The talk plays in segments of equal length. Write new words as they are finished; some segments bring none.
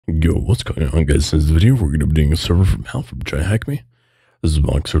Yo, what's going on, guys? In this video, we're going to be doing a server from hell from TryHackMe. This is a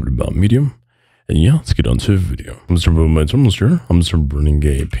box server about medium. And yeah, let's get on to the video. I'm just my terminal here. I'm just running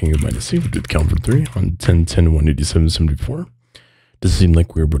a ping of -C. We did count for 3 on 10.10.187.74. Does it seem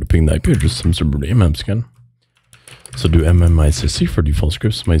like we're able to ping the IP address? Some server MM scan. So do -C for default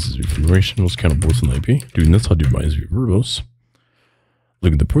scripts, -v configuration, we'll scan ports on the IP. Doing this, I'll do -v verbose.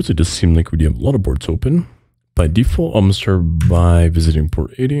 Look at the ports, it does seem like we do have a lot of ports open. By default, I'm going to start by visiting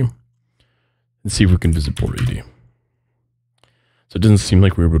port 80 and see if we can visit port 80. So it doesn't seem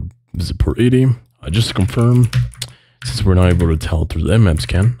like we're able to visit port 80. Just to confirm, since we're not able to tell through the mmap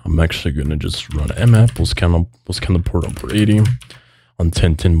scan, I'm actually going to just run an mmap. We'll scan the port on port 80 on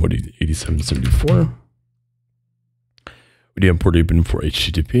 10.10.87.74. We do have port open for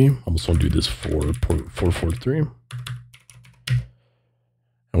HTTP. I'm also going to do this for port 443.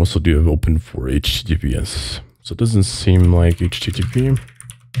 I also do have open for HTTPS. So it doesn't seem like HTTP.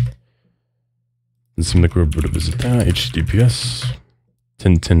 Doesn't seem like we're able to visit that. HTTPS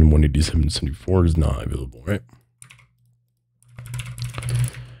 10.10.187.74 is not available, right?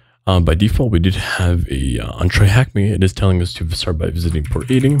 By default, we did have a on TryHackMe. It is telling us to start by visiting port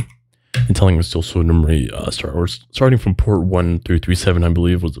 80 and telling us to also enumerate starting from port 1337, I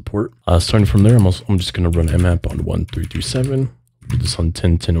believe was the port. Starting from there, I'm just going to run mmap on 1337. Do this on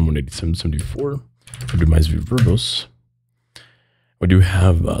 10.10.187.74. We'll do -v verbose. We do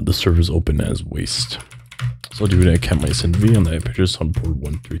have the servers open as waste. So I'll do that cat -v on the IP address on port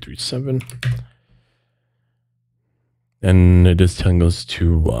 1337. And it is telling us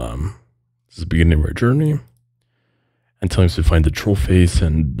to, this is the beginning of our journey, and telling us to find the troll face,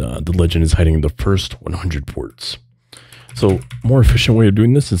 and the legend is hiding in the first 100 ports. So more efficient way of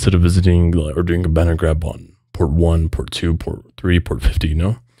doing this, instead of visiting or doing a banner grab on port 1, port 2, port 3, port 50, you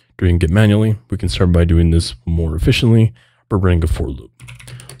know, doing it manually, we can start by doing this more efficiently by running a for loop.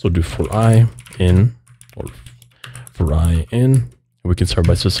 So we'll do for I in, or for I in, and we can start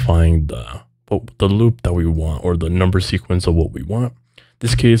by specifying the loop that we want, or the number sequence of what we want. In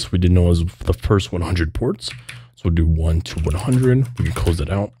this case, we didn't know it was the first 100 ports, so we'll do 1 to 100. We can close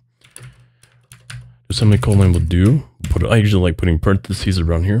it out. The semicolon will do. I usually like putting parentheses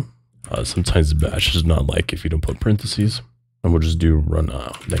around here. Sometimes Bash does not like if you don't put parentheses. And we'll just do run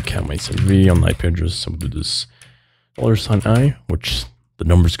that cat -v on the IP address. And we'll do this $i, which the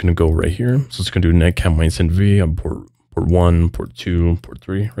number is going to go right here. So it's going to do net cat -v on port 1, port 2, port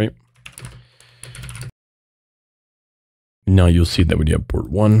 3, right? Now you'll see that we have port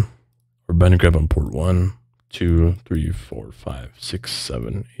 1, or banner grab on port 1, 2, 3, 4, 5, 6,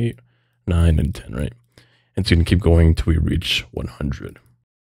 7, 8, 9, and 10, right? And it's going to keep going until we reach 100.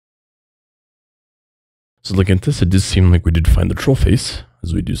 So looking at this, it does seem like we did find the troll face,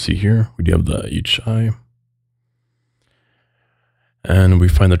 as we do see here. We do have the HI. And we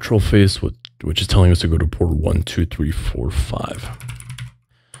find the troll face, which is telling us to go to port 1, 2, 3, 4, 5.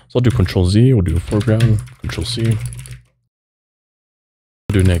 So I'll do Control Z, we'll do a foreground, Control C.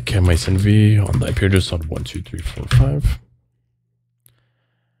 We'll do net cat -v on the IP address on 1, 2, 3, 4, 5.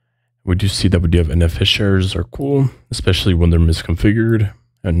 We do see that we do have NFS shares are cool, especially when they're misconfigured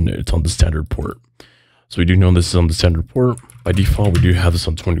and it's on the standard port. So we do know this is on the standard port. By default, we do have this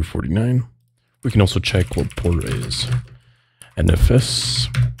on 2049. We can also check what port is NFS.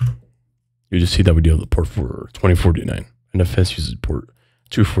 You just see that we do have the port for 2049. NFS uses port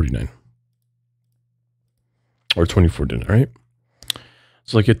 249. Or 2049, right?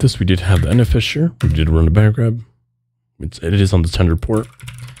 So like at this, we did have the NFS share. We did run a banner grab. It is on the standard port.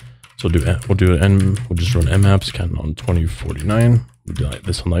 So we'll just run mmap scan on 2049. We do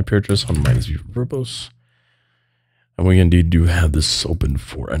this on the IP address on -v verbose. And we indeed do have this open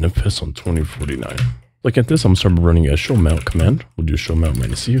for NFS on 2049. Like at this, I'm starting running a show mount command. We'll do show mount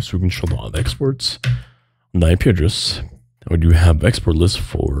 -c so we can show all the exports on the IP address. And we do have export list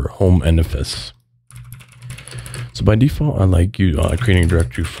for home NFS. So by default, I like creating a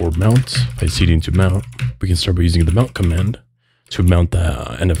directory for mounts by cd to mount. We can start by using the mount command to mount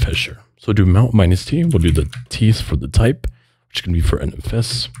the NFS share. So do mount -t. We'll do the T's for the type, which can be for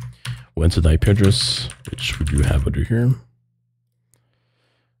NFS. We'll enter the IP address, which we do have under here.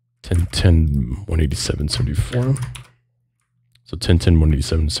 10.10.187.74. So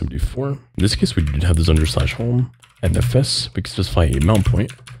 10.10.187.74. In this case, we did have this under /home NFS. We can specify a mount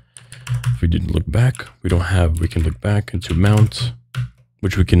point. If we didn't look back, we can look back into mount,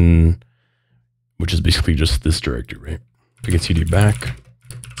 which is basically just this directory, right? We can cd back,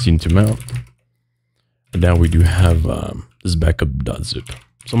 cd to mount. And now we do have this backup.zip.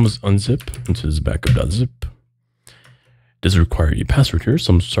 So I'm going to unzip into this backup.zip. It does require a password here,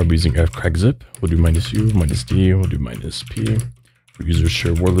 so I'm start using fcrackzip. We'll do -u, -d, we'll do -p, User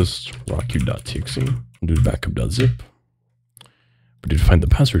share war list rockq.txt. Do the backup.zip. We did find the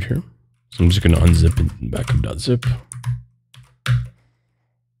password here. So I'm just going to unzip and backup.zip.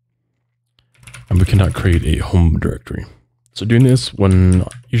 And we cannot create a home directory. So doing this when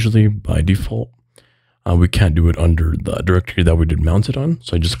usually by default, we can't do it under the directory that we did mount it on.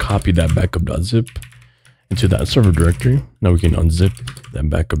 So I just copy that backup.zip into that server directory. Now we can unzip that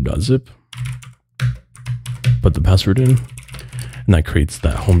backup.zip, put the password in, and that creates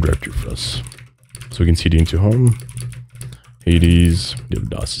that home directory for us. So we can cd into home, Hades, we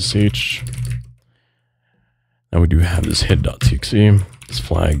have .sh. Now we do have this hit.txt, this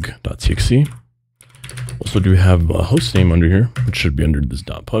flag.txt. Also do have a host name under here, which should be under this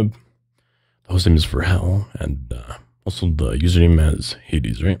 .pub. The host name is for hell, and also the username as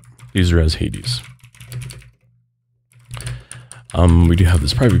Hades, right? User as Hades. We do have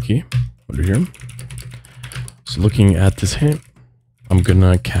this private key under here. So looking at this hint, I'm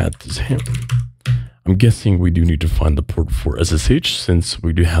gonna cat this hint. I'm guessing we do need to find the port for SSH since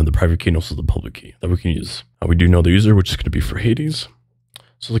we do have the private key and also the public key that we can use. We do know the user, which is going to be for Hades.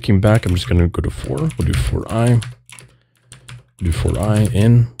 So looking back, I'm just going to go to 4. We'll do 4i. We'll do 4i.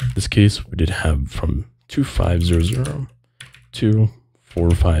 In this case, we did have from 2500 to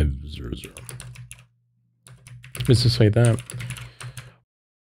 4500. Let's just say that.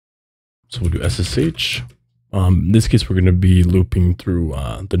 So we'll do SSH. In this case, we're going to be looping through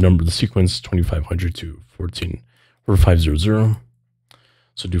the sequence 2500 to 4500.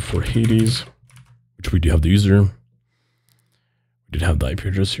 So do for Hades, which we do have the user. We did have the IP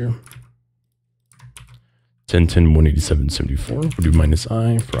address here. 10.10.187.74. We'll do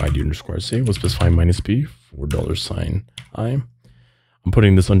 -i for ID underscore SA. We'll specify -p for $i. I'm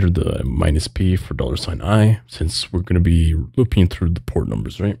putting this under the -p for $i since we're going to be looping through the port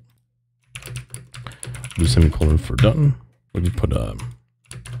numbers, right? Do semicolon for done. We'll just put a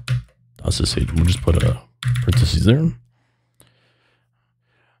 .sh. We'll just put a parentheses there.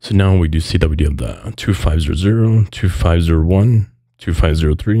 So now we do see that we do have the 2500, 2501,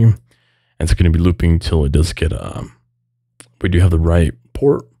 2503, and it's going to be looping till it does get we do have the right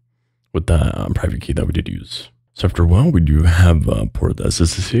port with that private key that we did use. So after a while, we do have a port that's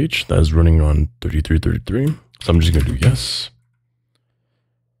SSH that is running on 3333. So I'm just going to do yes.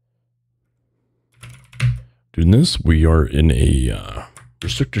 Doing this, we are in a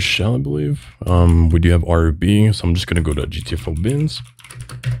restricted shell, I believe. We do have RB, so I'm just going to go to GTFO bins.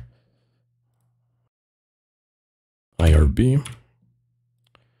 IRB.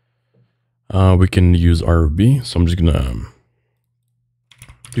 We can use RB, so I'm just going to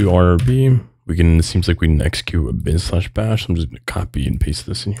do RB. It seems like we can execute a bin/bash. I'm just going to copy and paste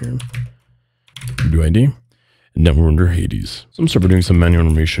this in here. Do ID. And then we're under Hades. So I'm starting doing some manual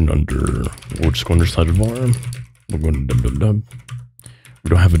information under, we'll just go under /var. We're going to www. We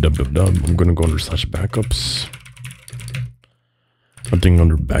don't have a www. I'm going to go under /backups. Nothing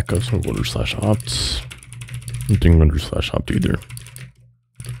under backups. We'll go under /opt. Nothing under /opt either.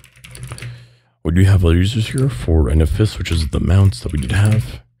 We do have other users here for NFS, which is the mounts that we did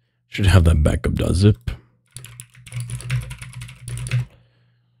have. Should have that backup.zip.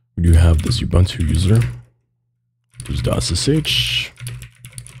 We do have this Ubuntu user. There's .sh.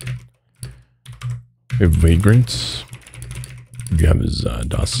 We have Vagrant. We have his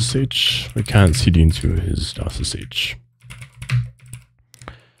 .sh. We can't cd into his .sh.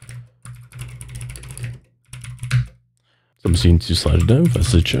 So I'm seeing /dev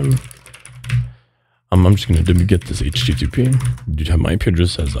shm. I'm just going to get this HTTP. We do have my IP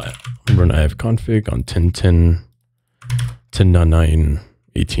address as I run ifconfig on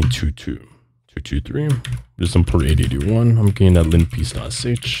 10.10.9.18.2.2.2.3. There's some port 8081. I'm getting that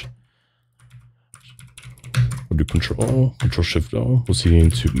linpiece.sh. We'll do Control-Shift-O. We'll see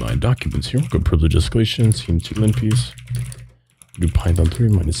into my documents here. Go privilege escalation, see into linpiece. We'll do Python 3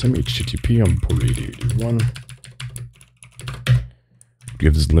 -m HTTP on port 8081.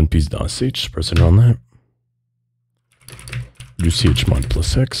 Give this linpiece.sh, press it on that. Do chmod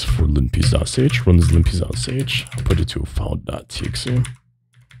 +x for linpiece.sh, run this linpiece.sh, I'll put it to a file.txt.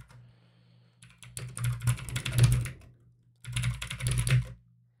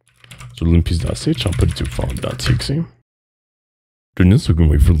 So linpiece.sh, I'll put it to file.txt. Doing this, we can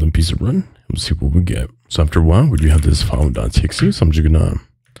wait for linpiece to run, and we'll see what we get. So after a while, we do have this file.txt, so I'm just gonna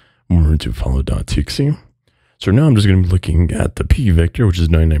move into file.txt. So now I'm just going to be looking at the P vector, which is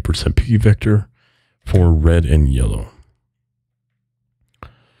 99% P vector for red and yellow.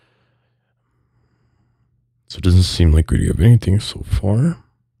 So it doesn't seem like we have anything so far.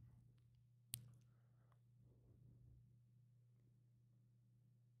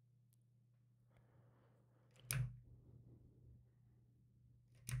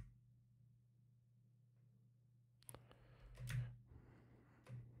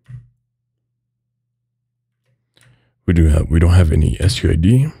 We don't have any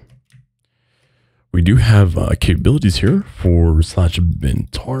SUID. We do have capabilities here for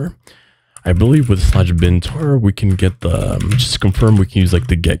 /bin_tar. I believe with /bin_tar we can get the just to confirm we can use like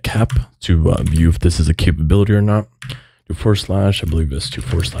the get cap to view if this is a capability or not. Do /, I believe it's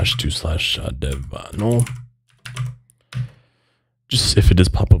 /2/dev null. Just if it does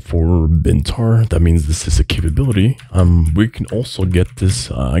pop up for bin_tar, that means this is a capability. We can also get this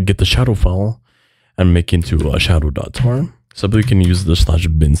get the shadow file and make into a shadow.tar. So we can use the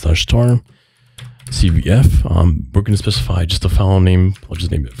 /bin/tar CVF. We're going to specify just a file name. I'll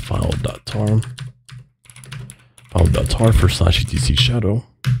just name it file.tar. File.tar for /etc shadow.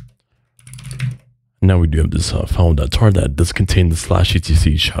 Now we do have this file.tar that does contain the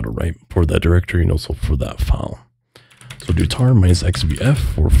 /etc shadow, right? For that directory and also for that file. So do tar minus xvf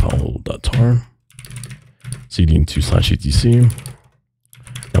for file.tar. cd into /etc.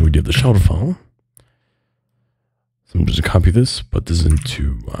 Now we do have the shadow file. So I'm just going to copy this, put this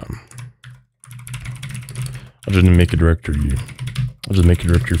into I'll just make a directory. I'll just make a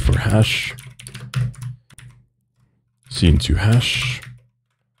directory for hash. C into hash.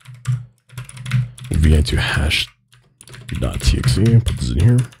 V into hash.txt. Put this in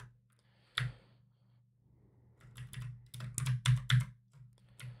here.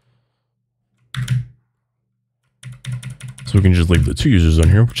 So we can just leave the two users on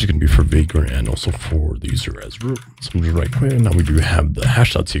here, which is going to be for Vagrant and also for the user as root. So I'm just right click. Now we do have the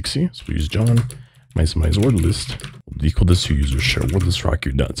hash.txt. So we use John. Maximize word list. We'll equal this to user share word list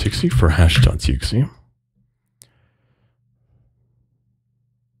rocket.txt for hash.txt.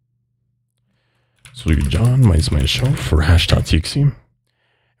 So we get John minus show for hash.txt. And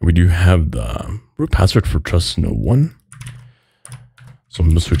we do have the root password for trust no one. So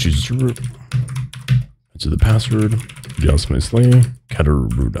I'm going to switch user to root. To the password. Just minus cater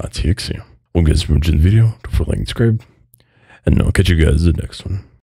root.txt. We'll get this from the video. Don't forget to like and subscribe. And I'll catch you guys in the next one.